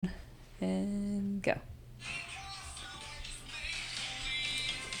Go.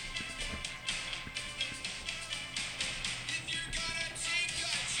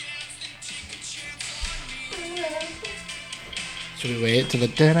 Should we wait till the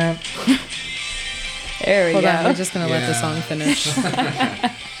dinner? There we Hold go. on, we're just going to let the song finish.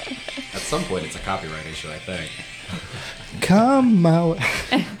 At some point, it's a copyright issue, I think. Come out.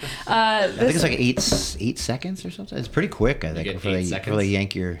 I think it's like eight seconds or something. It's pretty quick, I think, get before 8 they seconds?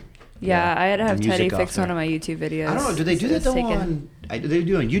 yank your... Yeah, I had to have music Teddy off fix one there. of my YouTube videos. I don't know. Do they do that It's though taken- they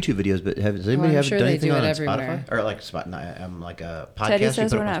do on YouTube videos, but does anybody I'm have sure done they anything do it on everywhere. Spotify? Or like like a podcast? Teddy you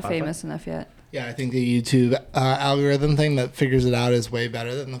says put we're up on not Spotify? famous enough yet. Yeah, I think the YouTube algorithm thing that figures it out is way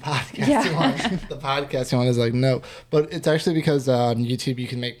better than the podcasting one. The podcasting one is like, no. But it's actually because on YouTube you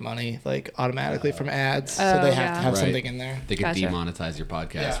can make money like automatically from ads. So Oh, they have to yeah. have Right. something in there. They could Gotcha. demonetize your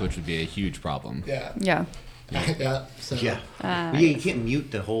podcast, Yeah. which would be a huge problem. Yeah. Yeah. Yeah. So. Yeah. Yeah, you can't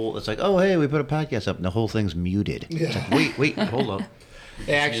mute the whole... It's like, oh, hey, we put a podcast up, and the whole thing's muted. It's like, wait, hold up.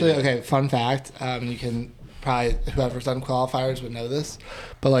 They actually, okay, fun fact, you can probably, whoever's done qualifiers would know this,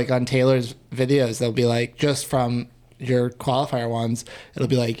 but like on Taylor's videos, they'll be like, just from your qualifier ones, it'll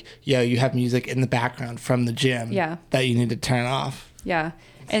be like, yo, you have music in the background from the gym Yeah. that you need to turn off. Yeah.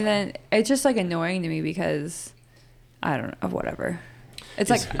 And then it's just like annoying to me because I don't know, whatever. It's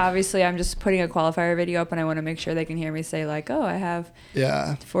like, obviously I'm just putting a qualifier video up and I want to make sure they can hear me say like, oh, I have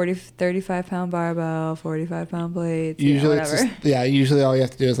Yeah. 35 pound barbell, 45 pound plates, Usually, whatever. usually all you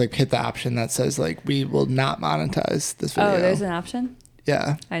have to do is like hit the option that says like, we will not monetize this video. Oh, there's an option?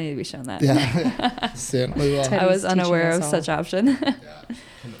 Yeah. I need to be shown that. Yeah. Soon we will. I was Teddy's unaware teaching of us all. such option.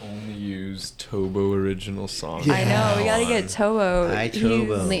 Can only use Tobo original songs. Yeah. I know. We got to get Tobo.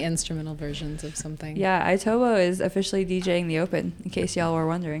 Tobo. Only instrumental versions of something. Yeah, Tobo is officially DJing the Open, in case y'all were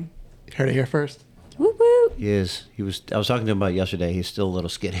wondering. Heard it here first. Whoop whoop. He is. I was talking to him about it yesterday. He's still a little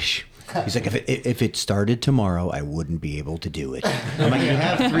skittish. He's like, if it started tomorrow, I wouldn't be able to do it. I'm like, you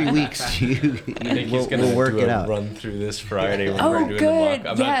have 3 weeks. I think he's gonna We'll work do it a out. run through this Friday when Oh, we're doing good. the mock.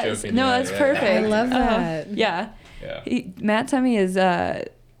 I'm Yes. not joking. No, yeah, that's yeah, perfect. I love that. Yeah. Yeah. Matt Tummy is,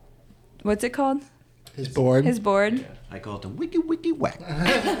 what's it called? His board. His board. I call it the wiki wiki whack.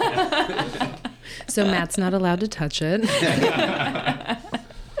 So Matt's not allowed to touch it.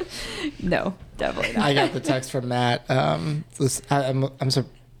 No, definitely not. I got the text from Matt. I'm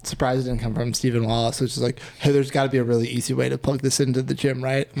surprised it didn't come from Stephen Wallace, which is like, hey, there's got to be a really easy way to plug this into the gym,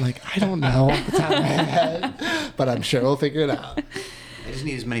 right? I'm like, I don't know off the top of my head, but I'm sure we'll figure it out. I just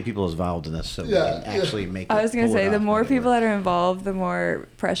need as many people involved in this so we Yeah. can actually make it. I was going to pull it say, the off more and make it people work. that are involved, the more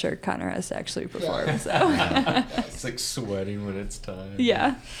pressure Connor has to actually perform. So, It's like sweating when it's time.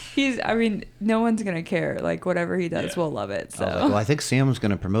 yeah. No one's going to care. Like, whatever he does, we'll love it. So, I was like, well, I think Sam's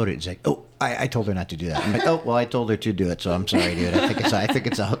going to promote it. He's like, oh, I told her not to do that. I'm like, oh, well, I told her to do it, so I'm sorry, dude. I think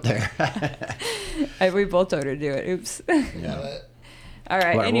it's out there. we both told her to do it. Oops. Yeah. All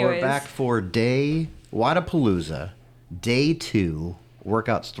right. Well, Anyways. we're back for day Wodapalooza, day 2,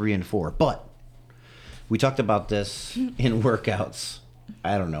 workouts 3 and 4. But we talked about this in workouts,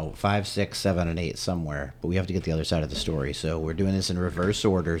 I don't know, 5, 6, 7, and 8 somewhere. But we have to get the other side of the story. So we're doing this in reverse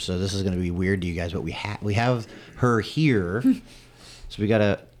order. So this is going to be weird to you guys. But we have her here. So we got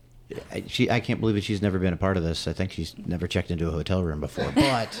to... I can't believe that she's never been a part of this. I think she's never checked into a hotel room before.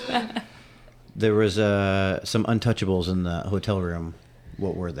 But there was some untouchables in the hotel room.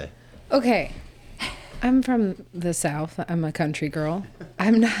 What were they? Okay. I'm from the South. I'm a country girl.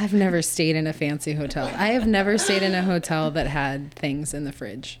 I've never stayed in a fancy hotel. I have never stayed in a hotel that had things in the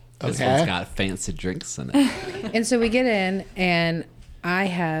fridge. This Okay. one's got fancy drinks in it. And so we get in, and I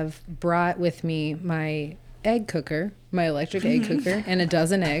have brought with me my egg cooker, my electric egg cooker, and a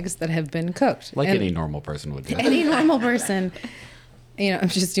dozen eggs that have been cooked. Like And any normal person would do. any normal person, I'm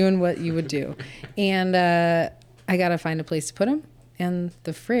just doing what you would do. And I got to find a place to put them. And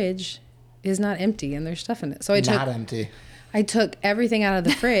the fridge is not empty, and there's stuff in it. So Not empty. I took everything out of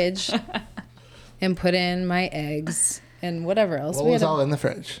the fridge and put in my eggs and whatever else. What We was had a- all in the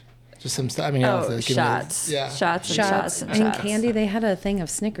fridge? Just some stuff. I mean, you don't have to give me- shots. Yeah. Shots and shots shots and and shots. candy. They had a thing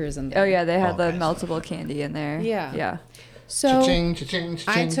of Snickers in there. Oh, yeah. They had the Okay. meltable candy in there. Yeah. Yeah. So Cha-ching, cha-ching, I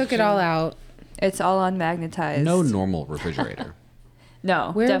cha-ching, took it cha-ching. all out. It's all unmagnetized. No normal refrigerator.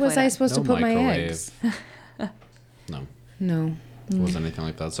 No. Where was definitely I not. supposed No to put my microwave. eggs? No. No. It wasn't anything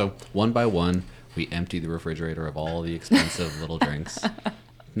like that. So one by one, we empty the refrigerator of all the expensive little drinks.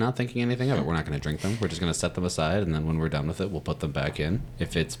 Not thinking anything of it. We're not going to drink them. We're just going to set them aside, and then when we're done with it, we'll put them back in.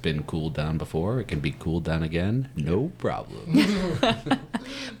 If it's been cooled down before, it can be cooled down again. No problem.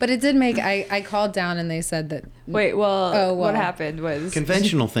 But it did make, I called down and they said that. Wait, well, Oh, what well. happened was...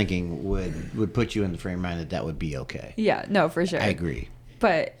 Conventional thinking would put you in the frame of mind that would be okay. Yeah, no, for sure. I agree.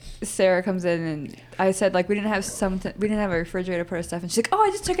 But Sarah comes in and I said like we didn't have a refrigerator to put our stuff in. She's like, oh,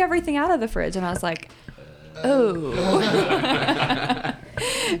 I just took everything out of the fridge, and I was like, oh.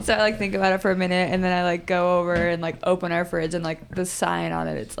 So I like think about it for a minute, and then I like go over and like open our fridge, and like the sign on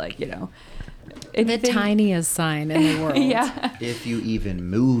it, it's like, you know, The tiniest sign in the world. Yeah. If you even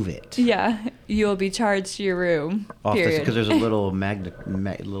move it. Yeah, you'll be charged to your room. Period. Because there's a little magnetized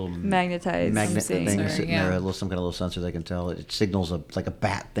magnet thing sensor, sitting yeah. there, some kind of little sensor they can tell. It signals like a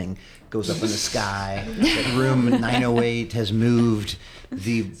bat thing goes up in the sky. That room 908 has moved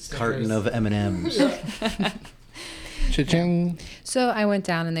the carton of M&Ms. Cha-ching. So I went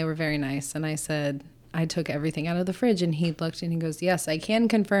down and they were very nice. And I said, I took everything out of the fridge. And he looked and he goes, yes, I can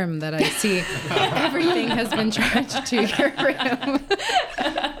confirm that I see everything has been charged to your room.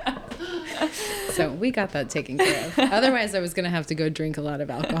 So we got that taken care of. Otherwise, I was going to have to go drink a lot of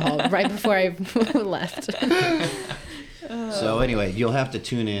alcohol right before I left. So anyway, you'll have to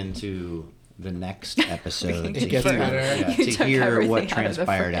tune in to the next episode to gets better. hear everything what out of the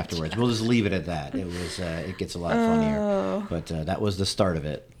transpired fridge. afterwards. We'll just leave it at that. It gets a lot funnier, but that was the start of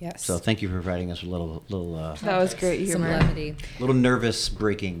it. Yes. So thank you for providing us with a little That was great Some humor. levity. nervous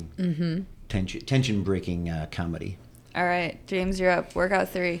breaking, tension breaking comedy. All right, James, you're up. Workout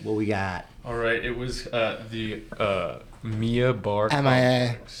 3. What we got? All right, it was the Mia Bar. MIA.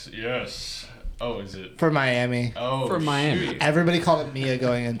 Complex. Yes. Oh, is it? For Miami. Oh, For Miami. shoot. Everybody called it Mia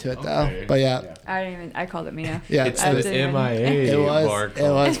going into it, though. Okay. But yeah. I called it Mia. Yeah. It's I the didn't even- MIA It was. Bar. It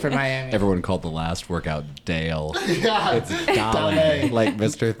was for Miami. Everyone called the last workout Dale. Yeah. It's Dale, Dale. like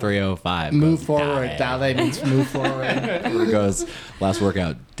Mr. 305. Move goes, forward. Dale means move forward. Everyone goes, last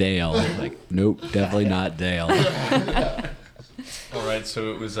workout Dale. Like, nope, definitely not Dale. All right,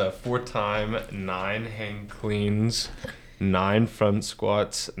 so it was 4-time, 9 hang cleans, 9 front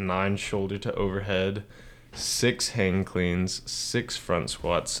squats, 9 shoulder to overhead, 6 hang cleans, 6 front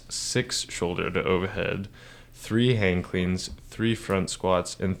squats, 6 shoulder to overhead, 3 hang cleans, 3 front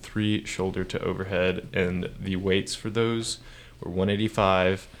squats, and 3 shoulder to overhead. And the weights for those were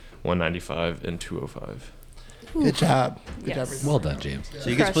 185, 195, and 205. Good job. Good Yes. job. Well done, James. So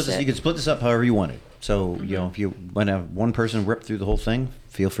you can split Crushed this. it. You can split this up however you want it. So you know, if you want to have one person rip through the whole thing,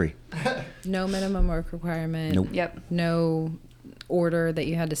 feel free. No minimum work requirement. Nope. Yep. No order that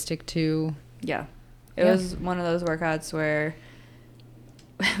you had to stick to. Yeah. It Yeah. was one of those workouts where,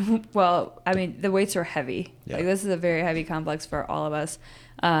 well, I mean, the weights are heavy. Yeah. Like, this is a very heavy complex for all of us.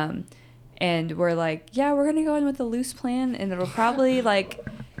 And we're like, yeah, we're going to go in with a loose plan, and it'll probably, like,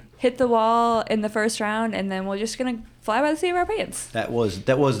 hit the wall in the first round, and then we're just going to fly by the seat of our pants. That was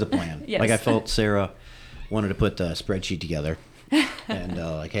the plan. Yes. Like I felt Sarah wanted to put the spreadsheet together, and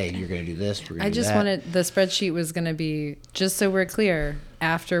like, hey, you're gonna do this. We're gonna I do just that. wanted the spreadsheet was going to be, just so we're clear,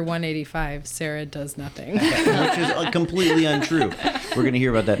 after 185, Sarah does nothing. which is completely untrue. We're going to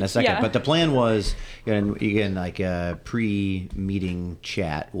hear about that in a second. Yeah. But the plan was, and again, like a pre-meeting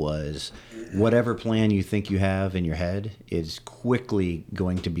chat was, whatever plan you think you have in your head is quickly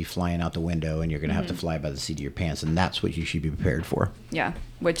going to be flying out the window, and you're going to have to fly by the seat of your pants, and that's what you should be prepared for. Yeah,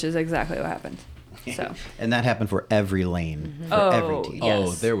 which is exactly what happened. So, And that happened for every lane, for Oh, every team. yeah. Oh,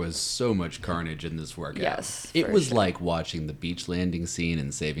 Yes. there was so much carnage in this workout. Yes, It for was sure. like watching the beach landing scene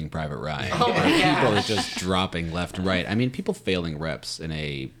in Saving Private Ryan. People are just dropping left and right. I mean, people failing reps in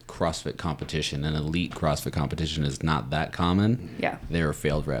a CrossFit competition, an elite CrossFit competition, is not that common. yeah. There were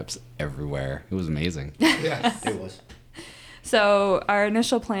failed reps everywhere. It was amazing. It was. So our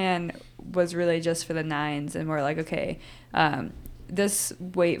initial plan was really just for the 9s, and we're like, okay, this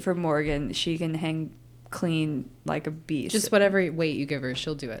weight for Morgan, she can hang clean like a beast. Just whatever weight you give her,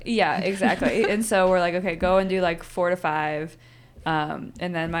 she'll do it. Yeah, exactly. And so we're like, okay, go and do like 4 to 5. And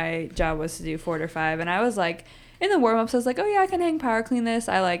then my job was to do 4 to 5. And I was like, in the warm-ups, I was like, oh yeah, I can hang power clean this.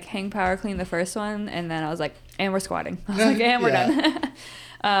 I like hang power clean the first one. And then I was like, and we're squatting. I was like, and we're Yeah.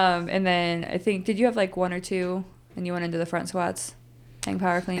 done. And then I think, did you have like 1 or 2 and you went into the front squats? Hang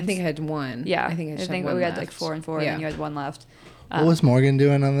power cleans? I think I had one. Yeah. I think I just had one we had left. like 4 and 4 Yeah. and you had 1 left. What was Morgan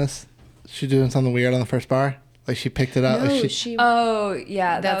doing on this? She doing something weird on the first bar? Like she picked it up? No, like she. Oh,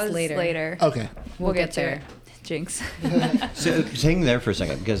 yeah, that That's was later. later. Okay. We'll get there. Jinx. So hang there for a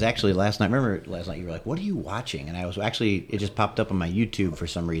second, because actually last night you were like, what are you watching? And I was actually, it just popped up on my YouTube for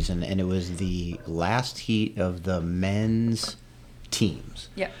some reason, and it was the last heat of the men's teams.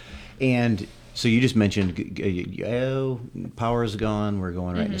 Yeah. And so you just mentioned, oh, power's gone, we're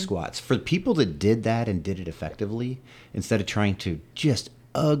going right into squats. For the people that did that and did it effectively, instead of trying to just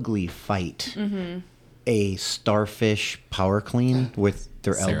ugly fight a starfish power clean with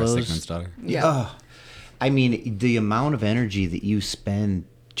their Sarah elbows. Sigmund's daughter. Yeah. Ugh. I mean, the amount of energy that you spend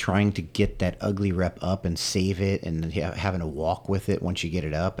trying to get that ugly rep up and save it and having to walk with it once you get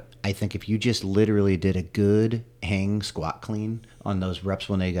it up. I think if you just literally did a good hang squat clean on those reps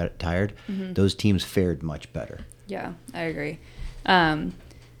when they got tired, those teams fared much better. Yeah, I agree. And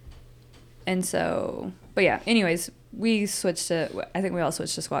so, but yeah, anyways, I think we all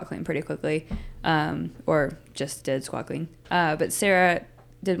switched to squat clean pretty quickly, or just did squat clean. But Sarah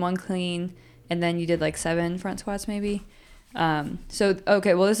did one clean, and then you did like 7 front squats maybe.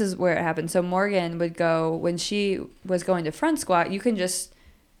 Okay, well, this is where it happened. So Morgan would go, when she was going to front squat, you can just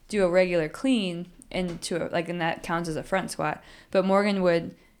do a regular clean and that counts as a front squat. But Morgan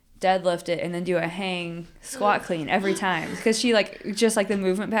would deadlift it and then do a hang squat clean every time, because she just the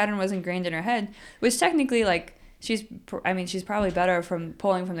movement pattern was ingrained in her head, which technically she's probably better from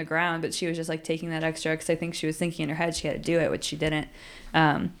pulling from the ground, but she was just taking that extra because I think she was thinking in her head she had to do it, which she didn't.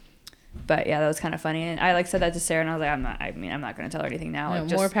 But yeah, that was kind of funny, and I said that to Sarah, and I was like, I'm not going to tell her anything now.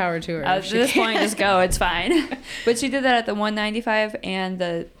 No, more power to her. At this point, just go. It's fine. But she did that at the 195 and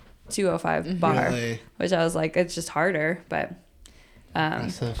the 205 bar, Really? which I was like, it's just harder. But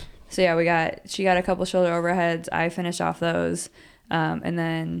Impressive. so yeah, she got a couple shoulder overheads. I finished off those, and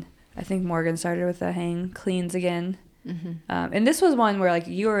then I think Morgan started with the hang cleans again. And this was one where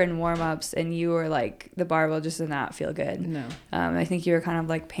you were in warm-ups and you were the barbell just did not feel good. No. I think you were kind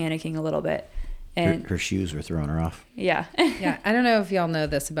of panicking a little bit, and Her shoes were throwing her off. yeah. Yeah, I don't know if y'all know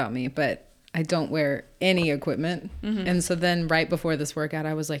this about me, but I don't wear any equipment. And so then right before this workout,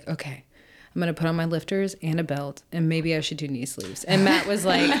 I was like, okay, I'm going to put on my lifters and a belt, and maybe I should do knee sleeves. And Matt was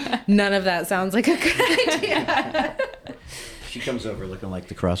like, none of that sounds like a good idea. She comes over looking like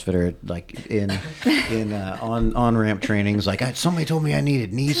the CrossFitter, in on ramp trainings. Somebody told me I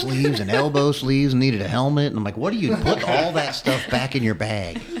needed knee sleeves and elbow sleeves, and needed a helmet. And I'm like, what do you put all that stuff back in your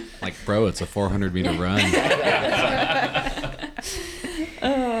bag? Bro, it's a 400-meter run.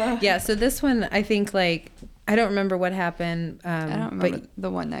 Yeah, so this one, I think I don't remember what happened. I don't remember the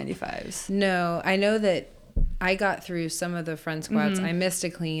 195s. No, I know that I got through some of the front squats. I missed a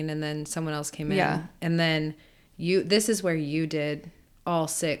clean, and then someone else came in. Yeah. And then this is where you did all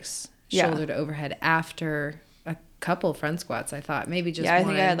 6 Yeah. shoulder to overhead after a couple front squats, I thought. Maybe just Yeah, I one.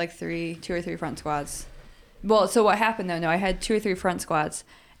 think I had 2 or 3 front squats. Well, so what happened though? No, I had 2 or 3 front squats,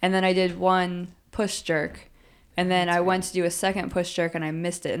 and then I did one push jerk, and then I went to do a second push jerk and I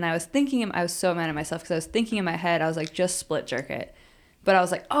missed it. And I was so mad at myself because I was thinking in my head, I was like, just split jerk it. But I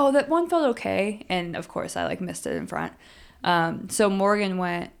was like, oh, that one felt okay. And of course I missed it in front. So Morgan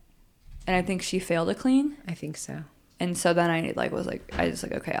went, and I think she failed a clean. I think so. And so then I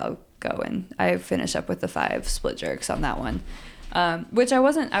okay, I'll go, and I finished up with the 5 split jerks on that one, which I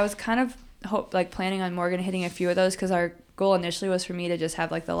was kind of planning on Morgan hitting a few of those, because our goal initially was for me to just have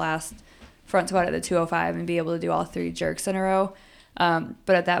the last front squat at the 205 and be able to do all 3 jerks in a row.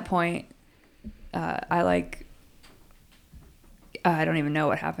 But at that point, I don't even know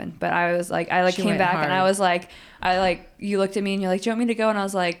what happened, but I was I She came went back hard. and I was you looked at me and you're like, do you want me to go? And I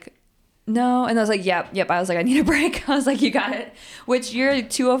was like, no. And I was like, yep. I was like, I need a break. I was like, you got it. Which your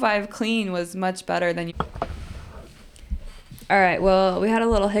 205 clean was much better than you. All right. Well, we had a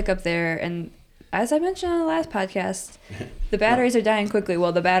little hiccup there. And as I mentioned on the last podcast, the batteries are dying quickly.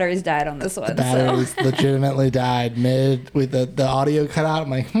 Well, the batteries died on this one. The batteries legitimately died with the audio cut out. I'm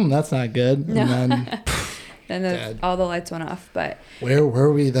like, that's not good. No. And then And then all the lights went off. But where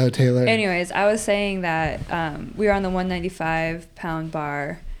were we though, Taylor? anyways, I was saying that we were on the 195-pound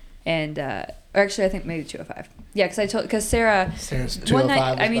bar, and or actually I think maybe 205. Yeah, because Sarah's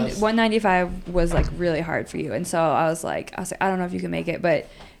 205 195 was really hard for you, and so I was like, I don't know if you can make it, but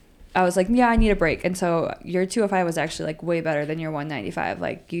I was like, yeah, I need a break. And so your 205 was actually way better than your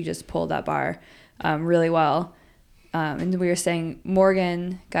 195. You just pulled that bar really well. And we were saying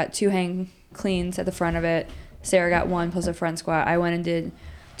Morgan got 2 hang cleans at the front of it. Sarah got 1 plus a front squat. I went and did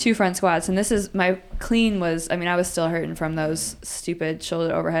 2 front squats, and my clean was, I was still hurting from those stupid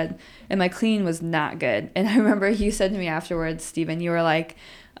shoulder overhead, and my clean was not good. And I remember you said to me afterwards, Steven, you were like,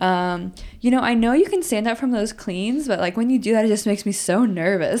 I know you can stand up from those cleans, but when you do that, it just makes me so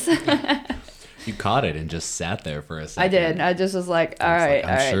nervous. You caught it and just sat there for a second. I did. I just was like, all right.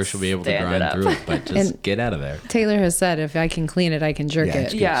 I'm sure she'll be able to grind through it, but just get out of there. Taylor has said if I can clean it, I can jerk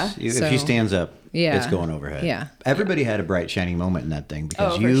it. Yeah. If So- she stands up, Yeah. it's going overhead. Yeah. Everybody had a bright, shining moment in that thing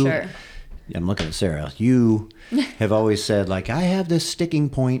because For sure. I'm looking at Sarah. You have always said, I have this sticking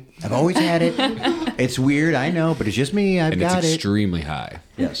point. I've always had it. It's weird, I know, but it's just me. I've And got it's it. extremely high.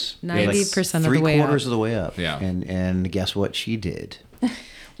 Yes. 90% of the way up. 3/4 of the way up. Yeah. And guess what she did?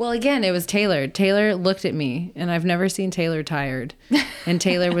 Well, again, it was Taylor. Taylor looked at me, and I've never seen Taylor tired. And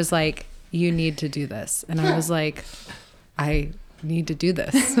Taylor was like, you need to do this. And I was like, I need to do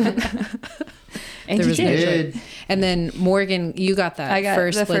this. And There you was no did. choice. And then Morgan, you got that I got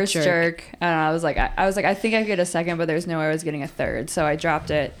first the split first jerk. and I was like, I think I could get a second, but there's no way I was getting a third, so I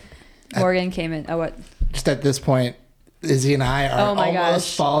dropped it. Morgan came in. Oh, what? Just at this point, Izzy and I are Oh my almost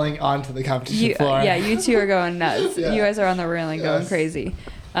gosh. falling onto the competition floor. Yeah, you two are going nuts. Yeah. You guys are on the railing going Yes. crazy.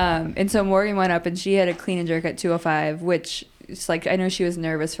 And so Morgan went up and she had a clean and jerk at 205, which it's like, I know she was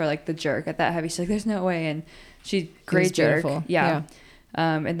nervous for like the jerk at that heavy. She's like, there's no way. And she great jerk. beautiful. Yeah.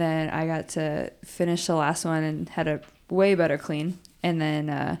 And then I got to finish the last one and had a way better clean. And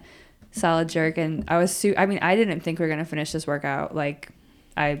then solid jerk. And I was I didn't think we were going to finish this workout. Like,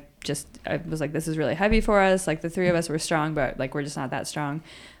 I was like, this is really heavy for us. Like, the three of us were strong, but like, we're just not that strong.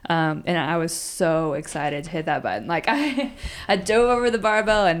 And I was so excited to hit that button. Like, I dove over the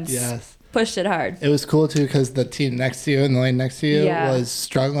barbell and Yes. pushed it hard. It was cool too because the team next to you in the lane next to you Yeah. was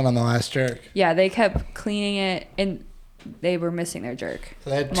struggling on the last jerk. Yeah, they kept cleaning it and they were missing their jerk.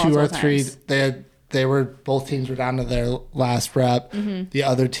 So they had multiple two or three. times. Both teams were down to their last rep. Mm-hmm. The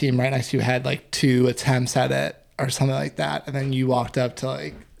other team right next to you had like 2 attempts at it or something like that, and then you walked up to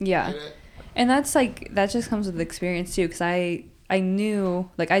like. Yeah. hit it. And that's like, that just comes with experience too. Cause I knew,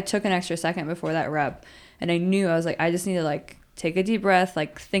 like, I took an extra second before that rep and I knew, I was like, I just need to like take a deep breath,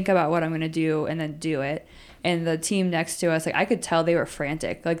 like think about what I'm going to do and then do it. And the team next to us, like, I could tell they were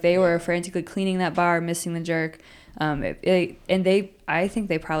frantic. Like, they were frantically cleaning that bar, missing the jerk. I think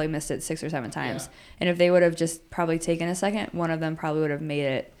they probably missed it 6 or 7 times. Yeah. And if they would have just probably taken a second, one of them probably would have made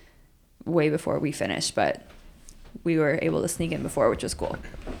it way before we finished. But we were able to sneak in before, which was cool.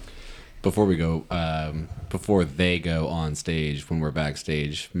 Before we go, before they go on stage, when we're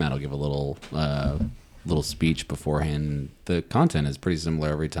backstage, Matt will give a little speech beforehand. The content is pretty similar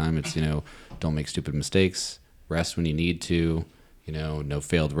every time. It's, don't make stupid mistakes, rest when you need to, no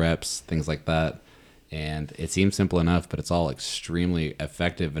failed reps, things like that. And it seems simple enough, but it's all extremely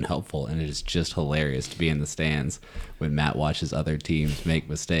effective and helpful. And it is just hilarious to be in the stands when Matt watches other teams make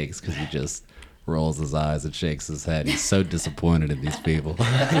mistakes because he just rolls his eyes and shakes his head. He's so disappointed in these people.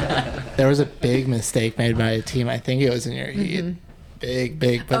 There was a big mistake made by a team. I think it was in your heat.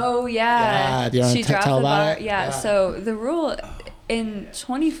 Big. But Oh yeah, do you want she to dropped tell the about bar. it? Yeah. So the rule in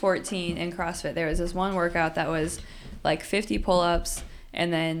 2014 in CrossFit, there was this one workout that was like 50 pull-ups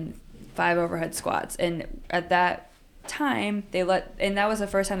and then 5 overhead squats. And at that time, and that was the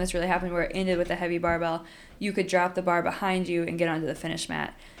first time this really happened, where it ended with a heavy barbell. You could drop the bar behind you and get onto the finish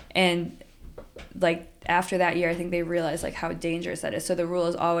mat. And like after that year, I think they realized like how dangerous that is. So the rule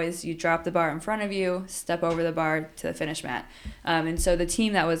is always you drop the bar in front of you, step over the bar to the finish mat. And so the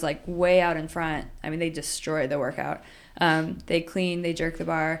team that was like way out in front, they destroyed the workout. They cleaned, they jerked the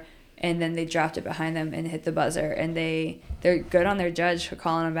bar, and then they dropped it behind them and hit the buzzer. And they're good on their judge for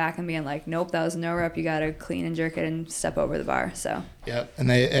calling them back and being like, nope, that was no rep. You got to clean and jerk it and step over the bar. So Yep.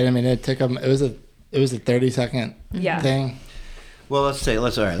 And it took them. It was a 30-second thing. Well, let's stay on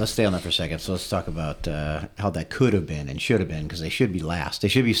that for a second. So let's talk about how that could have been and should have been, because they should be last. They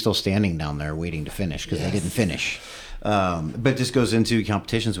should be still standing down there waiting to finish because they didn't finish. But this goes into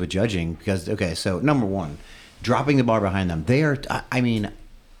competitions with judging because, okay, so number one, dropping the bar behind them.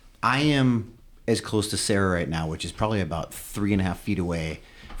 I am as close to Sarah right now, which is probably about 3.5 feet away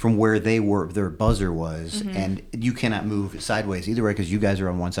from where their buzzer was, and you cannot move sideways either way because you guys are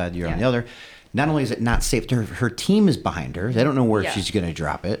on one side, you're on the other. Not only is it not safe, her team is behind her. They don't know where she's going to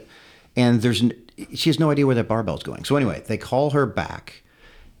drop it. And she has no idea where that barbell's going. So anyway, they call her back,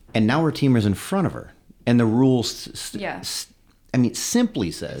 and now her team is in front of her. And the rules,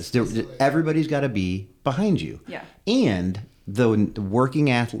 simply says everybody's got to be behind you. Yeah. And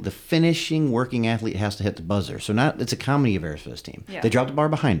the finishing working athlete has to hit the buzzer. So it's a comedy of errors for this team. Yeah. They drop the bar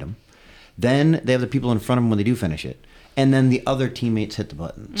behind them. Then they have the people in front of them when they do finish it. And then the other teammates hit the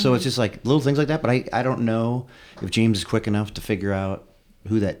button. So it's just like little things like that. But I don't know if James is quick enough to figure out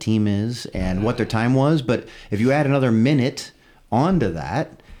who that team is and what their time was. But if you add another minute onto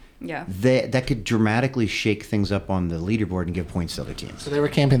that, that could dramatically shake things up on the leaderboard and give points to other teams. So they were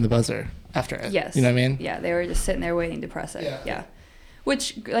camping the buzzer after it. Yes. You know what I mean? Yeah, they were just sitting there waiting to press it. Yeah.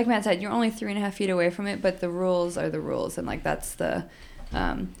 Which, like Matt said, you're only 3.5 feet away from it, but the rules are the rules. And like that's the,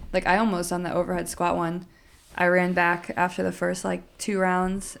 I almost on the overhead squat one, I ran back after the first 2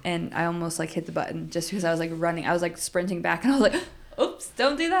 rounds and I almost hit the button just because I was running. I was sprinting back and I was like, oops,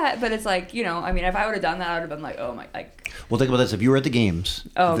 don't do that. But it's if I would have done that, I would have been like, oh my, Well, think about this. If you were at the games,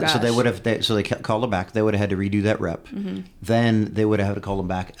 gosh. so they called them back. They would have had to redo that rep. Mm-hmm. Then they would have had to call them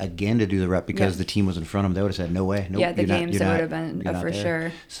back again to do the rep because the team was in front of them. They would have said, no way. Nope, yeah, the games, it would have been for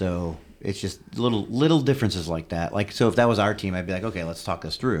sure. So it's just little differences like that. So if that was our team, I'd be like, okay, let's talk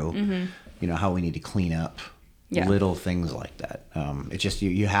this through. Mm-hmm. How we need to clean up Yeah. little things like that. It's just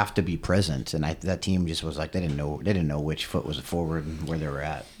you have to be present, and that team just was like they didn't know which foot was forward and where they were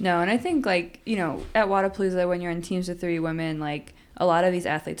at. No, and I think like, you know, at Wodapalooza when you're in teams of 3 women, like a lot of these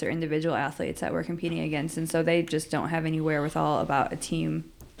athletes are individual athletes that we're competing against, and so they just don't have any wherewithal about a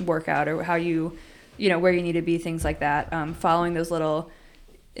team workout or how you know, where you need to be, things like that. Following those little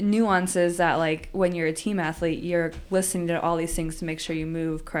nuances that, like, when you're a team athlete, you're listening to all these things to make sure you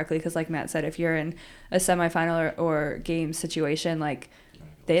move correctly, because like Matt said, if you're in a semifinal or game situation, like,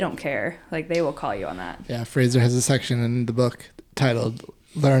 they don't care, like they will call you on that. Yeah, Fraser has a section in the book titled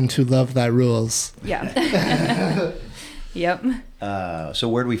 "Learn to Love Thy Rules." Yeah. Yep. So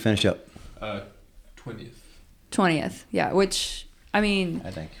where do we finish up? 20th. Yeah, which, I mean,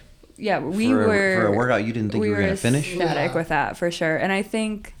 I think. yeah, we For were a workout you didn't think you were going to finish? ecstatic with that for sure. And I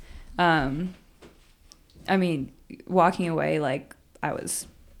think, I mean, walking away, like, I was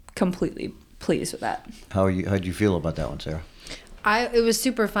completely pleased with that. How'd you feel about that one, Sarah? It was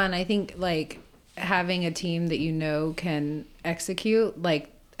super fun. I think like having a team that you know can execute, like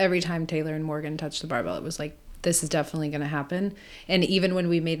every time Taylor and Morgan touched the barbell, it was like, this is definitely going to happen. And even when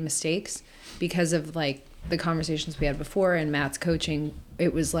we made mistakes, because of like the conversations we had before and Matt's coaching,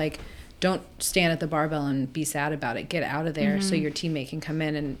 it was like, don't stand at the barbell and be sad about it. Get out of there so your teammate can come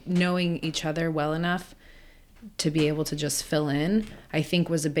in. And knowing each other well enough to be able to just fill in, I think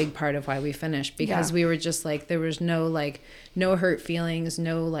was a big part of why we finished, because we were just like, there was no hurt feelings,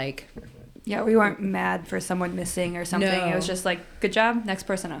 no like, Yeah, we weren't mad for someone missing or something. No. It was just like, good job, next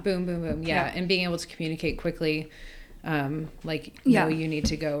person up. boom, boom, boom. Yeah. Yeah. And being able to communicate quickly, like, Yeah. no, you need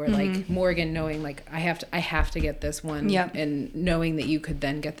to go, or like Morgan knowing like, I have to get this one. Yeah. And knowing that you could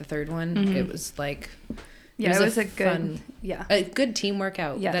then get the third one. It was like, Yeah, it was a good, fun, yeah. a good team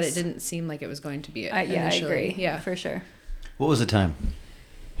workout that Yes. it didn't seem like it was going to be Yeah, I initially. agree. Yeah. for sure. What was the time?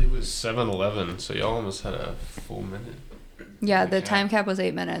 It was 7:11, so y'all almost had a full minute. Yeah, the time cap was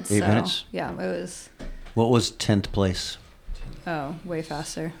 8 minutes. 8 so, minutes? Yeah, it was, What was 10th place? way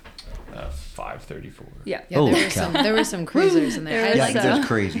faster. 5:34. Yeah. Yeah, Holy there were some cruisers in there. There I was like some. That's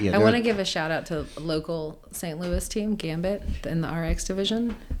crazy. Yeah, I want to give a shout out to local St. Louis team, Gambit, in the RX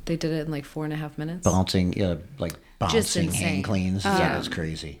division. They did it in like 4.5 minutes. bouncing, Just hang insane. cleans. Yeah. Yeah, that's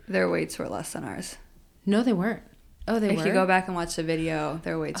crazy. Their weights were less than ours. No, they weren't. Oh, they If were? you go back and watch the video,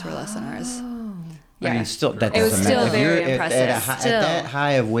 their weights were less than ours. Oh. Yeah. I mean, still that It was doesn't still matter. If very you're impressive. At that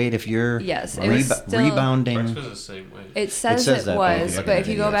high of weight, if you're Yes, it was still- Rex rebounding, was the same way. It says says it that, but if was, you look but at if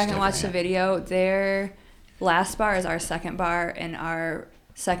the you go video, back it's and watch the different, video, their last bar is our second bar, and our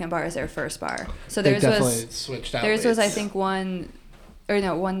second bar is their first bar. So They theirs definitely was switched out. theirs was I weights. think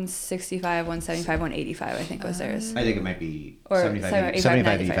 165, 175, 185. I think was theirs. I think it might be Or 75,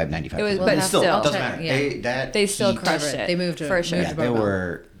 75, 85, 95. It was, We'll but have still, to- it doesn't check, matter. yeah. they still heat- crushed it. They moved to- for moved sure. to Yeah, they barbell.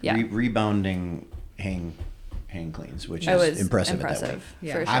 were Yeah. rebounding hang cleans, which It is was impressive. At that weight. impressive.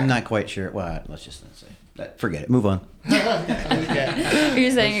 Yeah. For sure. I'm not quite sure. Well, let's just not say that. Forget it. Move on. You're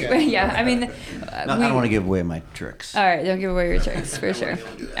saying, yeah. I mean, No, I don't want to give away my tricks. All right, don't give away your tricks for sure.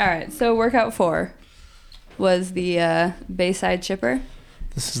 All right, so workout 4 was the Bayside chipper.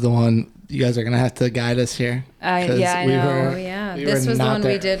 This is the one you guys are gonna have to guide us here. 'cause Yeah, I know. Oh yeah, we this were was the not one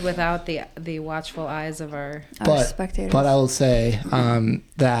there. we did without the watchful eyes of our. Our spectators. But I will say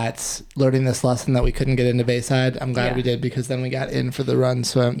that learning this lesson that we couldn't get into Bayside, I'm glad Yeah. we did, because then we got in for the run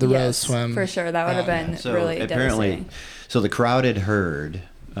swim, the row Yes, swim. for sure. That would have been So really apparently, devastating. so the crowd had heard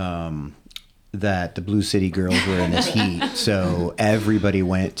that the Blue City girls were in this heat, so everybody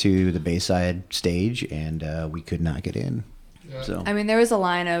went to the Bayside stage, and we could not get in. So I mean, there was a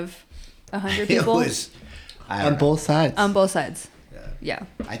line of 100 it people was I don't On know. both sides. on both sides. Yeah.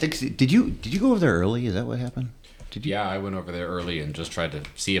 I think did you go over there early? Is that what happened? Did you? Yeah, I went over there early and just tried to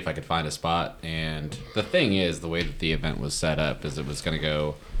see if I could find a spot. And the thing is, the way that the event was set up is it was going to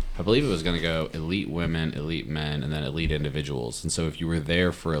go, I believe it was going to go elite women, elite men, and then elite individuals. And so if you were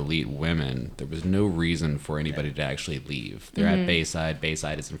there for elite women, there was no reason for anybody to actually leave. They're at Bayside.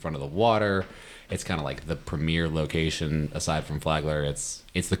 Bayside is in front of the water. It's kind of like the premier location aside from Flagler. It's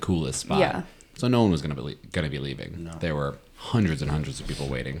the coolest spot. Yeah. So no one was going to be leaving. No. There were hundreds and hundreds of people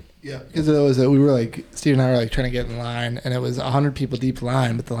waiting. Yeah, because it was we were like Steve and I were like trying to get in line, and it was 100 people deep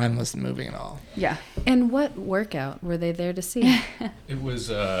line, but the line wasn't moving at all. Yeah. And what workout were they there to see? It was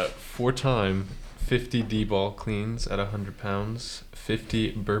 4-time 50 D-ball cleans at 100 pounds,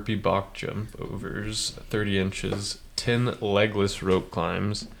 50 burpee box jump overs, 30 inches, 10 legless rope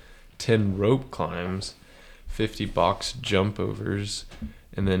climbs, 10 rope climbs, 50 box jump overs,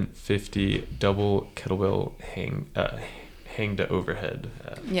 and then 50 double kettlebell hang to overhead.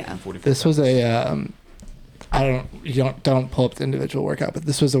 At Yeah. 45 This was pounds. a don't pull up the individual workout, but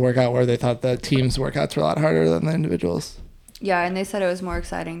this was a workout where they thought the team's workouts were a lot harder than the individuals. Yeah, and they said it was more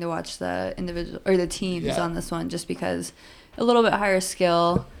exciting to watch the individual or the teams on this one, just because a little bit higher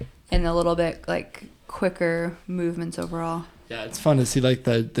skill and a little bit like quicker movements overall. Yeah, it's fun to see like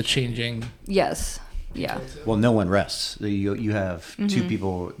the changing. Yes. Yeah. Well, no one rests. You have two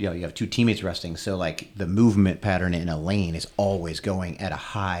people, you have two teammates resting. So like the movement pattern in a lane is always going at a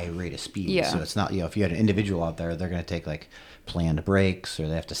high rate of speed. Yeah. So it's not, if you had an individual out there, they're going to take like planned breaks or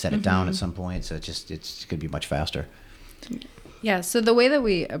they have to set it down at some point. So it's going to be much faster. Yeah. So the way that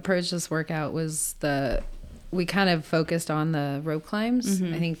we approached this workout was we kind of focused on the rope climbs.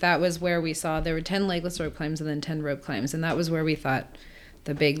 I think that was where we saw there were 10 legless rope climbs and then 10 rope climbs. And that was where we thought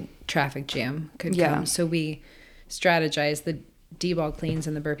the big traffic jam could come. So we strategized the D-ball cleans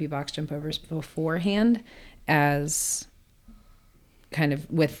and the burpee box jump overs beforehand as kind of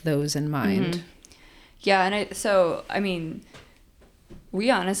with those in mind. Yeah, and I mean,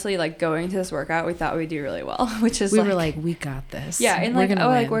 we honestly, like, going to this workout, we thought we'd do really well, which is we were like, we got this. Yeah, and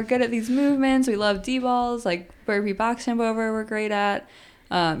like, we're good at these movements. We love D-balls, like burpee box jump over we're great at.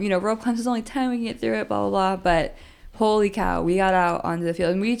 Rope climbs is only 10, we can get through it, blah, blah, blah. But holy cow, we got out onto the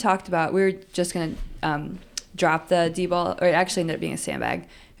field and we talked about, we were just going to drop the D-ball, or it actually ended up being a sandbag.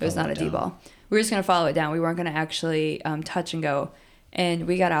 It was not a D-ball. We were just going to follow it down. We weren't going to actually touch and go. And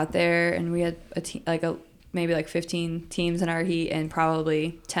we got out there and we had maybe like 15 teams in our heat, and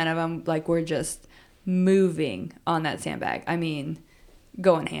probably 10 of them like were just moving on that sandbag. I mean,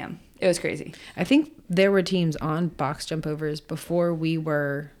 going ham. It was crazy. I think there were teams on box jump overs before we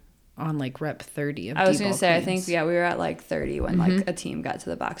were on like rep 30 of I was D-ball going to say, cleans. we were at like 30 when like a team got to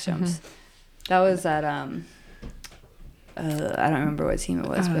the box jumps. That was at I don't remember what team it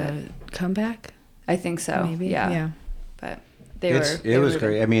was, but comeback. I think so. Maybe. Yeah. But It was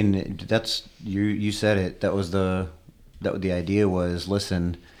great. I mean, that's you said it. That was the idea was,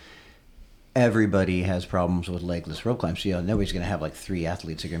 listen, everybody has problems with legless rope climbs. So, nobody's going to have like 3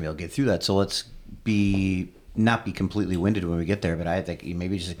 athletes who are going to be able to get through that. So let's not be completely winded when we get there. But I think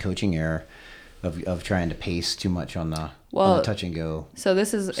maybe just a coaching error of trying to pace too much on the touch and go. So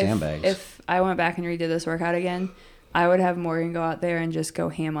this is sandbags. If I went back and redid this workout again, I would have Morgan go out there and just go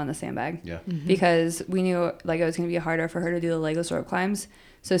ham on the sandbag. Yeah. Because we knew like it was going to be harder for her to do the legless rope climbs.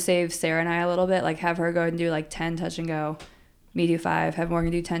 So save Sarah and I a little bit, like have her go and do like 10 touch and go, me do 5, have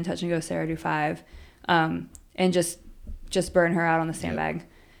Morgan do 10 touch and go, Sarah do 5, and just burn her out on the sandbag. Yep.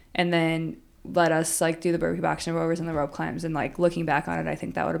 And then let us like do the burpee box jump overs and the rope climbs. And like looking back on it, I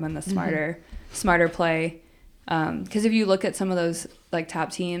think that would have been the smarter play. Because if you look at some of those like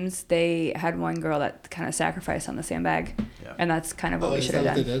top teams, they had one girl that kind of sacrificed on the sandbag, and that's kind of what we should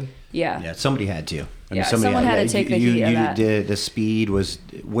have done. Yeah, somebody had to. Someone had to take the heat of that. The speed was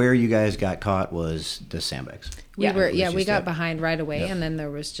where you guys got caught was the sandbags. We got behind right away, and then there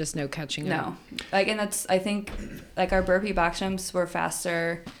was just no catching up. No, like, and that's, I think, like our burpee box jumps were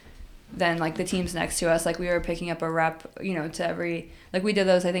faster than like the teams next to us. Like we were picking up a rep, to every, like we did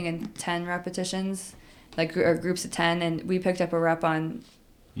those I think in 10 repetitions. Like or groups of 10, and we picked up a rep on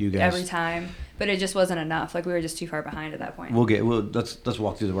you guys every time, but it just wasn't enough. Like we were just too far behind at that point. Let's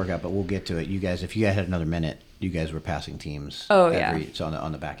walk through the workout, but we'll get to it. You guys, if you guys had another minute, you guys were passing teams. So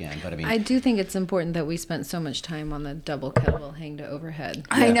on the back end, but I mean, I do think it's important that we spent so much time on the double kettlebell hang to overhead.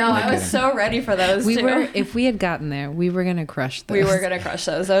 I know. I was so ready for those. If we had gotten there, we were gonna crush those. We were gonna crush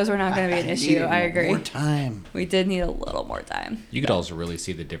those. Those were not gonna be an issue. I agree. More time. We did need a little more time. You could also really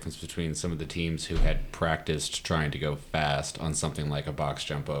see the difference between some of the teams who had practiced trying to go fast on something like a box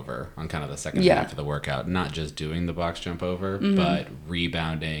jump over on kind of the second half of the workout, not just doing the box jump over, but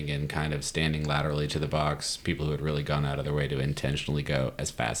rebounding and kind of standing laterally to the box. People who had really gone out of their way to intentionally go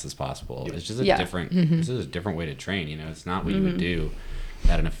as fast as possible. It's just a different. This is a different way to train. It's not what you would do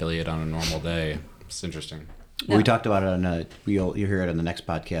at an affiliate on a normal day. It's interesting. Well, we talked about it on you'll hear it on the next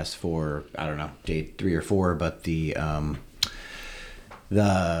podcast for I don't know day 3 or 4, but the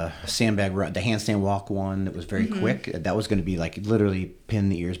sandbag run, the handstand walk one that was very quick. That was going to be like literally pin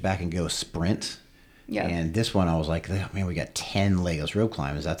the ears back and go sprint. Yeah. And this one, I was like, man, we got 10 legless rope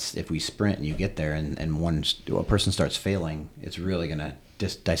climbs. That's if we sprint and you get there and a person starts failing, it's really going to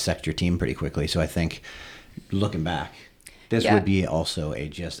just dissect your team pretty quickly. So I think looking back, this would be also a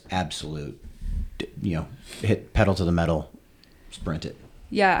just absolute, hit pedal to the metal, sprint it.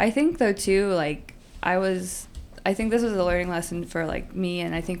 Yeah, I think though too, like I think this was a learning lesson for like me,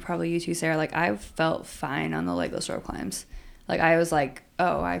 and I think probably you too, Sarah. Like I felt fine on the legless rope climbs. Like I was like,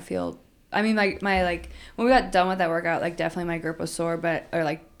 oh, I mean, my like when we got done with that workout, like definitely my grip was sore, or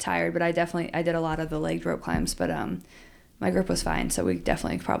like tired. But I did a lot of the leg rope climbs. But my grip was fine. So we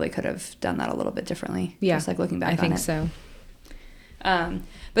definitely probably could have done that a little bit differently. Yeah. Just like looking back I on think it. so.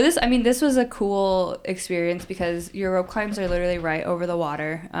 But this was a cool experience because your rope climbs are literally right over the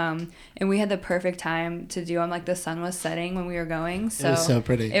water. And we had the perfect time to do them. Like the sun was setting when we were going. So It was so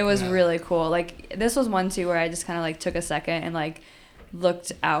pretty. It was really cool. Like this was one too where I just kind of like took a second and like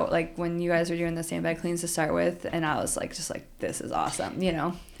looked out like when you guys were doing the sandbag cleans to start with, and I was like, just like, this is awesome, you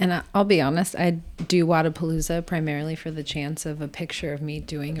know. And I'll be honest, I do Wodapalooza primarily for the chance of a picture of me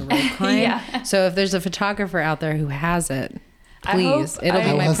doing a rope climb. Yeah. So if there's a photographer out there who has it, I please, hope it'll be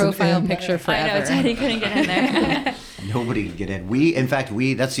I my wasn't profile in picture there. forever. I know Teddy couldn't get in there. Nobody could get in. In fact,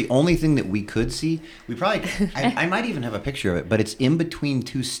 that's the only thing that we could see. We probably, I might even have a picture of it, but it's in between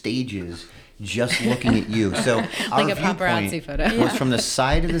two stages, just looking at you. So our Like a paparazzi viewpoint photo. was from the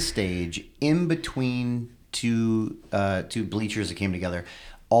side of the stage, in between two bleachers that came together.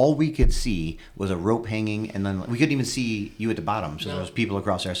 All we could see was a rope hanging, and then we couldn't even see you at the bottom. So there was people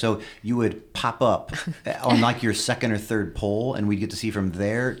across there. So you would pop up on like your second or third pole, and we'd get to see from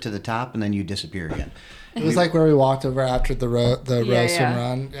there to the top, and then you disappear again. It was like where we walked over after the row swim yeah.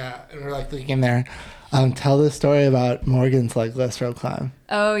 run. Yeah, and we're like looking there. Tell the story about Morgan's legless rope climb.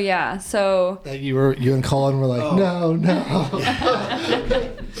 Oh yeah, so That you and Colin were like, no.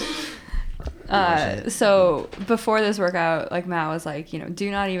 so before this workout, like Matt was like, you know, do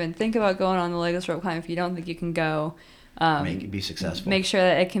not even think about going on the legless rope climb if you don't think you can go. Make it be successful. Make sure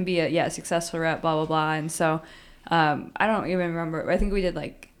that it can be a successful rep, blah blah blah. And so I don't even remember. I think we did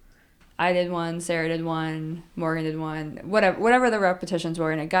like, I did one, Sarah did one, Morgan did one, whatever the repetitions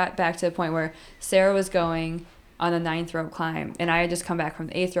were. And it got back to the point where Sarah was going on the 9th rope climb, and I had just come back from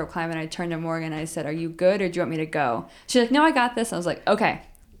the 8th rope climb, and I turned to Morgan and I said, are you good, or do you want me to go? She's like, no, I got this. And I was like, okay,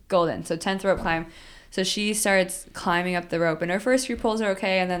 golden. So 10th rope climb. So she starts climbing up the rope, and her first few pulls are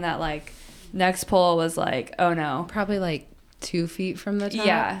okay, and then that like next pull was like, oh no. Probably like 2 feet from the top.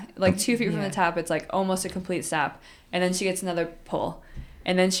 Yeah, like 2 feet from Yeah. the top, it's like almost a complete stop. And then she gets another pull.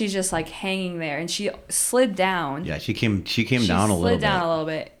 And then she's just like hanging there, and she slid down. Yeah, she came down a little bit. Slid down a little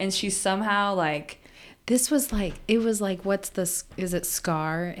bit, and she somehow like. This was like, it was like, is it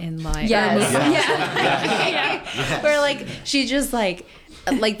Scar in like, Yes. yeah. Where like, she just like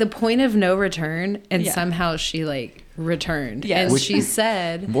the point of no return, and Yeah. somehow she like returned. Yes. And Which- she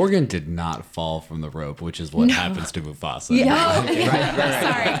said, Morgan did not fall from the rope, which is what happens to Mufasa. Yeah.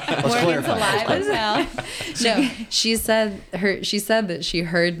 sorry, Morgan's clarify. alive as well. No, she said that she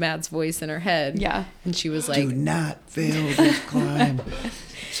heard Matt's voice in her head. Yeah. And she was like, Do not fail this climb.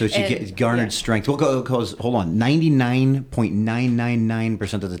 So she garnered strength. Well, hold on.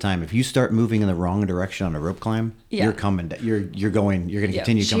 99.999% of the time, if you start moving in the wrong direction on a rope climb, Yeah. you're coming. You're going to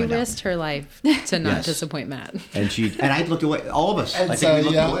continue she coming down. risked her life to not Yes. disappoint Matt. And I looked away. All of us. And I so, think we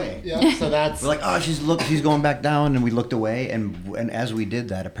looked yeah, away. Yeah, so that's We're like, oh, she's going back down, and we looked away, and as we did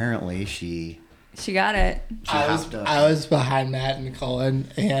that, apparently she She got it. hopped up. I was behind Matt and Colin,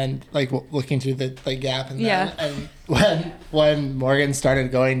 and like looking through the gap, and Yeah. and when Morgan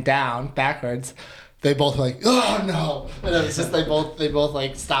started going down backwards, they both were like, oh no, and it was just they both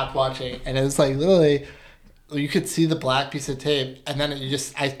like stopped watching, and it was like literally, you could see the black piece of tape, and then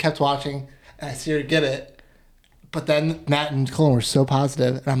I kept watching, and I see her get it. But then Matt and Colin were so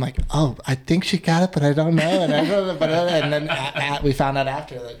positive, and I'm like, "Oh, I think she got it, but I don't know." And then we found out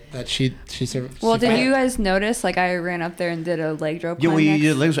after that she survived. Well, did you guys notice? Like, I ran up there and did a leg rope. Yeah, climb we next.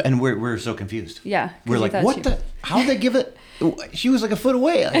 did legs, and we're so confused. Yeah, 'cause We're we like, thought what she- the? How'd they give it? She was like a foot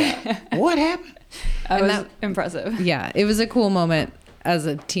away. Like, what happened? That was that- impressive. Yeah, it was a cool moment as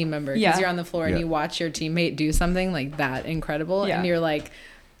a team member because Yeah. you're on the floor and Yeah. you watch your teammate do something like that incredible, Yeah. and you're like,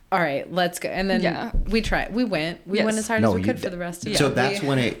 all right, let's go. And then Yeah. we tried. We went Yes. as hard as we could for the rest of it. So that's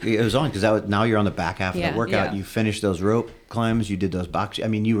when it was on, because now you're on the back half of Yeah. the workout. Yeah. You finished those rope climbs. You did those box. I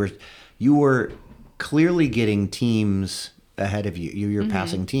mean, you were clearly getting teams ahead of you. You're Mm-hmm.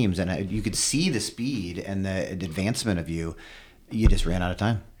 passing teams, and you could see the speed and the advancement of you. You just ran out of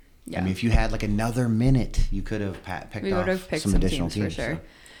time. Yeah. I mean, if you had like another minute, you could have picked We would have off picked some some additional teams for sure. so.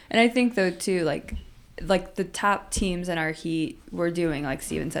 And I think though too, like the top teams in our heat were doing, like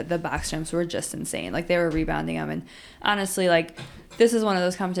Steven said, the box jumps were just insane. Like they were rebounding them, and honestly, like this is one of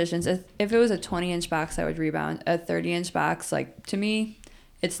those competitions. If it was a 20-inch box, I would rebound. A 30-inch box, like to me,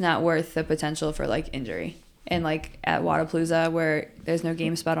 it's not worth the potential for like injury. And like at Wodapalooza, where there's no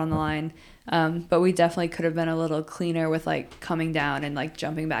game spot on the line, but we definitely could have been a little cleaner with like coming down and like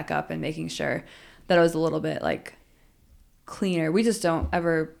jumping back up and making sure that it was a little bit like cleaner. We just don't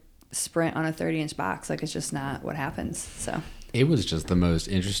ever sprint on a 30-inch box. Like it's just not what happens. So It was just the most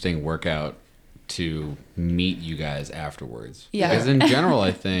interesting workout to meet you guys afterwards. Yeah. Because in general,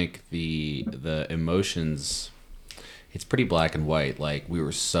 I think the emotions, it's pretty black and white. Like, we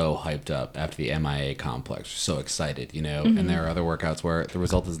were so hyped up after the MIA complex, so excited, you know. And there are other workouts where the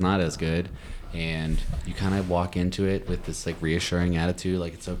result is not as good, and you kind of walk into it with this like reassuring attitude,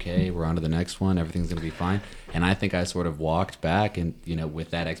 like it's okay, we're on to the next one, everything's gonna be fine. And I think I sort of walked back and, you know,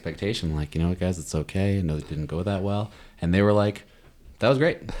 with that expectation, like, you know what, guys, it's okay. I know it didn't go that well, and they were like, that was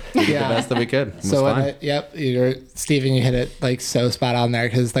great. We did the best that we could. It was So fine. Steven, you hit it like so spot on there,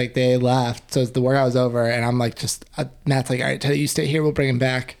 because like they left, so the workout was over, and I'm like, Matt's like, all right, Teddy, you stay here, we'll bring him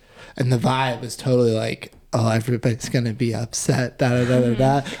back, and the vibe was totally like, oh, everybody's gonna be upset, da da da da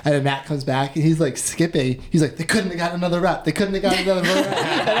da. And then Matt comes back and he's like skipping. He's like, they couldn't have gotten another rep. They couldn't have gotten another rep.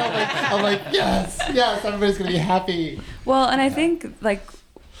 And I'm like, yes, everybody's gonna be happy. Well, and I think like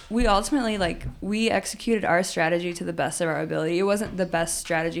we ultimately we executed our strategy to the best of our ability. It wasn't the best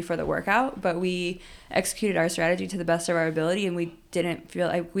strategy for the workout, but we executed our strategy to the best of our ability, and we didn't feel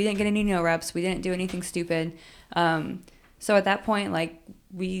like we didn't get any no reps. We didn't do anything stupid. So at that point, like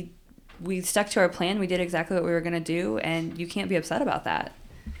we stuck to our plan. We did exactly what we were going to do, and you can't be upset about that.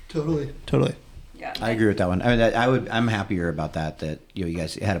 Totally. Yeah. I agree with that one. I mean, I'm happier about that you know, you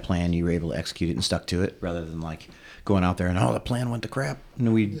guys had a plan, you were able to execute it and stuck to it, rather than like going out there and, oh, the plan went to crap.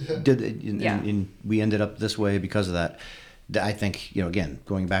 And we did it, and we ended up this way because of that. I think, you know, again,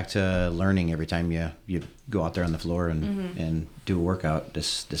 going back to learning every time you go out there on the floor and do a workout,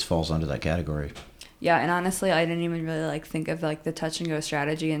 this falls under that category. Yeah, and honestly, I didn't even really think of the touch and go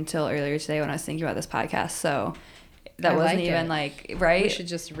strategy until earlier today when I was thinking about this podcast. So that wasn't even right. We should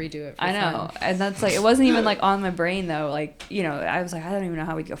just redo it. For I know, fun. and that's it wasn't even on my brain though. You know, I was like, I don't even know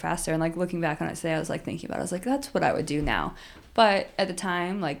how we'd go faster. And looking back on it today, I was thinking about it. I was like, that's what I would do now. But at the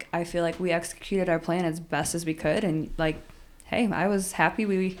time, I feel like we executed our plan as best as we could, and hey, I was happy.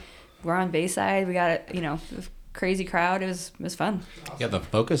 We were on Bayside. We got it. You know, crazy crowd. It was fun. Yeah, the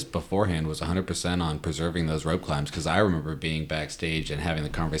focus beforehand was 100% on preserving those rope climbs, because I remember being backstage and having the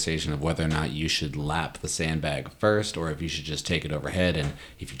conversation of whether or not you should lap the sandbag first, or if you should just take it overhead. And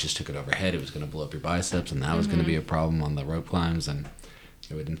if you just took it overhead, it was going to blow up your biceps, and that was going to be a problem on the rope climbs, and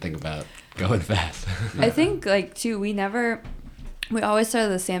we didn't think about going fast. I think too, we always started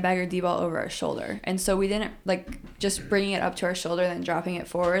the sandbag or D-ball over our shoulder, and so we didn't just bringing it up to our shoulder and then dropping it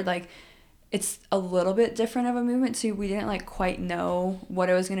forward. It's a little bit different of a movement, so we didn't quite know what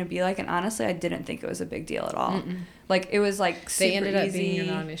it was going to be like. And honestly, I didn't think it was a big deal at all. It was super they ended up easy. being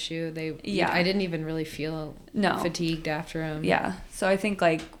a non-issue. I didn't even really feel fatigued after them. Yeah, so I think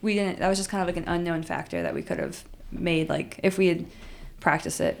we didn't. That was just kind of an unknown factor that we could have made. If we had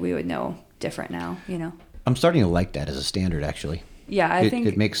practiced it, we would know different now. You know. I'm starting to like that as a standard, actually. Yeah, I think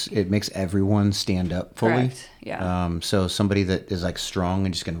it makes everyone stand up fully. Correct. Yeah. So somebody that is strong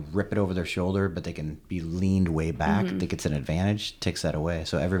and just going to rip it over their shoulder, but they can be leaned way back, that gets an advantage, takes that away.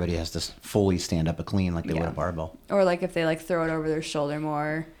 So everybody has to fully stand up clean like they would a barbell. Or if they throw it over their shoulder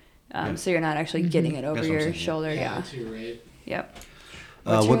more, so you're not actually getting it over your shoulder. Yeah. Right. Yep.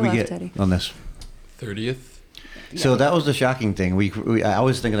 What did we get Teddy? on this? 30th. So that was the shocking thing. I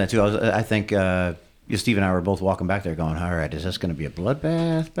was thinking that too. I think Steve and I were both walking back there going, all right, is this going to be a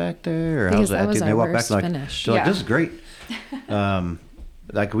bloodbath back there? Or Because how's that was they our walk worst back finish. they're like, this is great.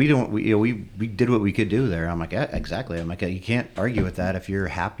 We did what we could do there. I'm like, yeah, exactly. I'm like, you can't argue with that if you're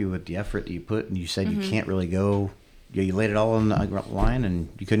happy with the effort that you put, and you said you can't really go. You laid it all on the line, and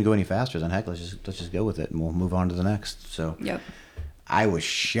you couldn't go any faster. Then heck, let's just go with it, and we'll move on to the next. So Yep. I was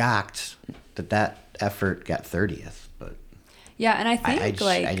shocked that effort got 30th, but Yeah, and I think I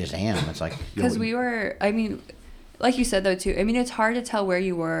just am. It's because we were. I mean, like you said though too. I mean, it's hard to tell where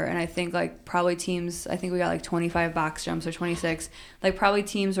you were, and I think probably teams. I think we got 25 box jumps or 26. Probably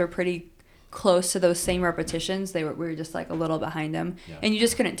teams were pretty close to those same repetitions. We were just a little behind them, and you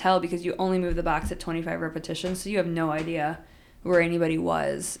just couldn't tell because you only moved the box at 25 repetitions, so you have no idea where anybody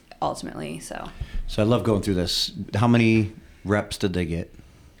was ultimately. So I love going through this. How many reps did they get?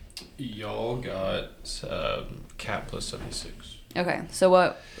 Y'all got cap plus 76. okay, so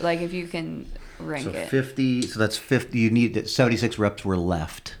what if you can rank So it? 50. So that's 50. You need 76 reps were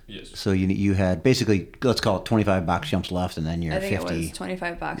left. Yes. So you had basically, let's call it 25 box jumps left, and then you're I think 50. it was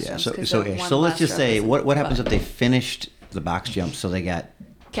 25 box Yeah. jumps. So 'cause so the one so let's last just rep say was what happens if butt. they finished the box jumps? So they got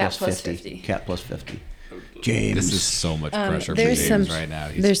Cap plus 50. 50. Cap plus 50. James. This is so much pressure for There's James some right now.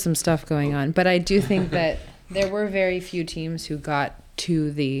 there's some stuff going on, but I do think that there were very few teams who got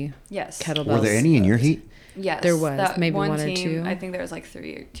to the Yes. kettlebells. Were there any in your heat? Yes. There was, that maybe one one or team, two. I think there was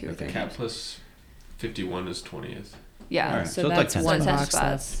 3 or 2 or 3. Cap plus 51 is 20th. Yeah. All right. So So it's like that's 10 one So 10 box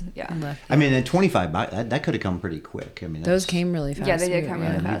spots. left. Yeah. left. I mean, at 25, that could have come pretty quick. I mean, Those that's- came really fast. Yeah, they did come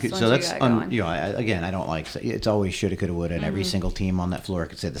Yeah. really You fast. could- once so you that's got going. you know, again, I don't like it's always shoulda, coulda, woulda, and every single team on that floor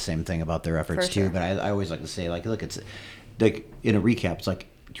could say the same thing about their efforts For too. sure. But I always like to say, like, look, it's like in a recap, it's like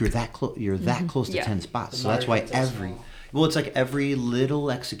you're that close. You're that close to Yeah. 10 spots. The So that's why margins are every small. well, it's like every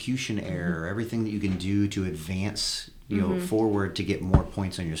little execution error, everything that you can do to advance. You know, forward to get more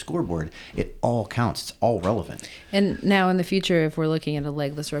points on your scoreboard. It all counts. It's all relevant. And now in the future, if we're looking at a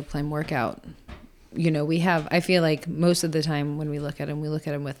legless rope climb workout, you know, I feel like most of the time when we look at them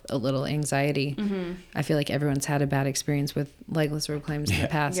with a little anxiety. I feel like everyone's had a bad experience with legless rope climbs in the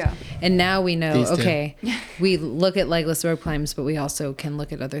past. Yeah. And now we know, These two. okay, we look at legless rope climbs, but we also can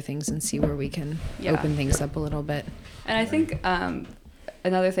look at other things and see where we can Yeah. open things up a little bit. And I think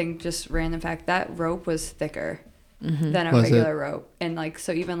another thing, just random fact, that rope was thicker than a Was it? regular rope. And like,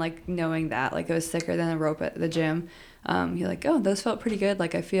 so even like knowing that, like it was thicker than a rope at the gym, you're like, oh, those felt pretty good.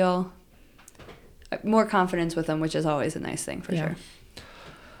 Like I feel more confidence with them, which is always a nice thing for Yeah. sure.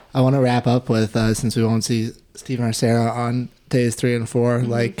 I want to wrap up with since we won't see Steven or Sarah on days 3 and 4,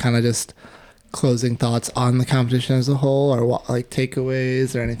 like kind of just closing thoughts on the competition as a whole, or what, like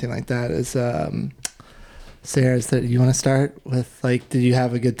takeaways or anything like that. Is Sarah, is that you want to start with? Like, did you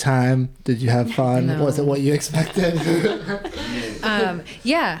have a good time? Did you have fun? No. Was it what you expected?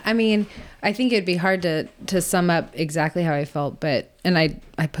 Yeah, I mean, I think it'd be hard to sum up exactly how I felt, but I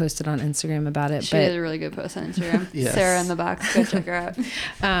posted on Instagram about it. She but did a really good post on Instagram. Yes. Sarah in the box, go check her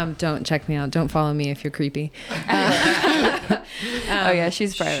out. Don't check me out. Don't follow me if you're creepy. Oh yeah,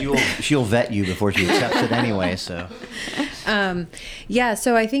 she's private. She'll vet you before she accepts it anyway. So Yeah,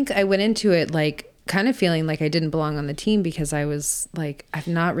 so I think I went into it like kind of feeling like I didn't belong on the team because I was like, I've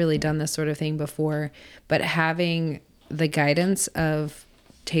not really done this sort of thing before, but having the guidance of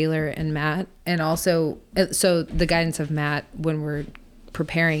Taylor and Matt, and also so the guidance of Matt when we're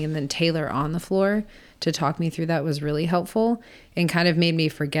preparing, and then Taylor on the floor to talk me through that was really helpful and kind of made me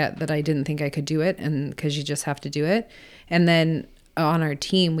forget that I didn't think I could do it, and because you just have to do it. And then on our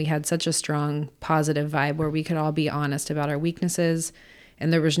team, we had such a strong positive vibe where we could all be honest about our weaknesses,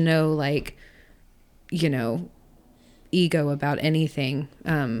 and there was no like, you know, ego about anything.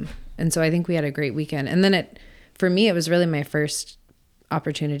 And so I think we had a great weekend. And then for me, it was really my first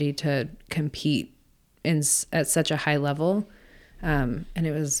opportunity to compete at such a high level. And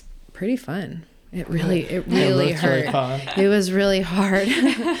it was pretty fun. It really looked hurt. really fun. It was really hard,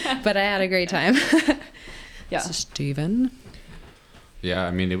 but I had a great time. Yeah. So Steven? Yeah,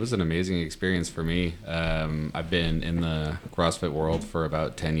 I mean, it was an amazing experience for me. I've been in the CrossFit world for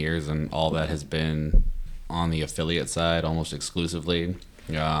about 10 years, and all that has been on the affiliate side almost exclusively.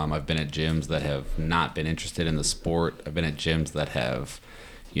 I've been at gyms that have not been interested in the sport. I've been at gyms that have,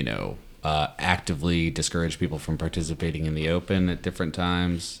 you know, actively discouraged people from participating in the open at different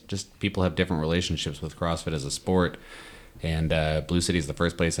times. Just people have different relationships with CrossFit as a sport. And Blue City is the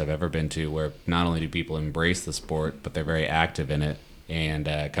first place I've ever been to where not only do people embrace the sport, but they're very active in it. And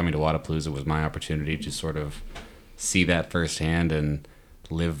coming to Wodapalooza was my opportunity to sort of see that firsthand and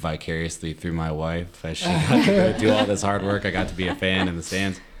live vicariously through my wife as she got to go do all this hard work. I got to be a fan in the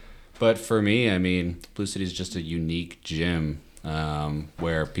stands. But for me, I mean, Blue City is just a unique gym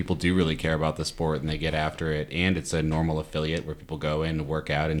where people do really care about the sport and they get after it. And it's a normal affiliate where people go in, work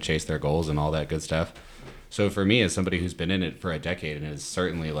out, and chase their goals and all that good stuff. So for me, as somebody who's been in it for a decade and has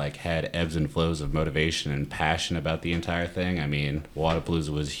certainly like had ebbs and flows of motivation and passion about the entire thing, I mean, Wodapalooza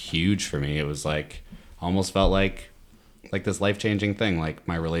was huge for me. It was like, almost felt like this life-changing thing. Like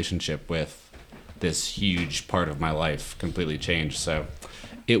my relationship with this huge part of my life completely changed. So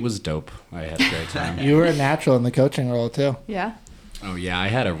it was dope. I had a great time. You were a natural in the coaching role too. Yeah. Oh yeah, I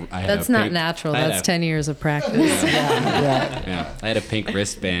had That's not natural. That's 10 years of practice. Yeah. Yeah, I had a pink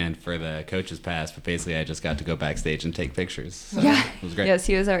wristband for the coach's pass, but basically I just got to go backstage and take pictures. So Yeah. it was great. Yes,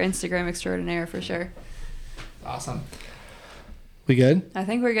 he was our Instagram extraordinaire for sure. Awesome. We good? I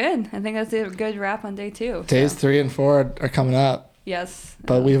think we're good. I think that's a good wrap on day 2. Days so. 3 and 4 are coming up, Yes.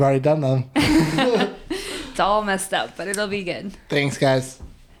 but we've already done them. It's all messed up, but it'll be good. Thanks, guys.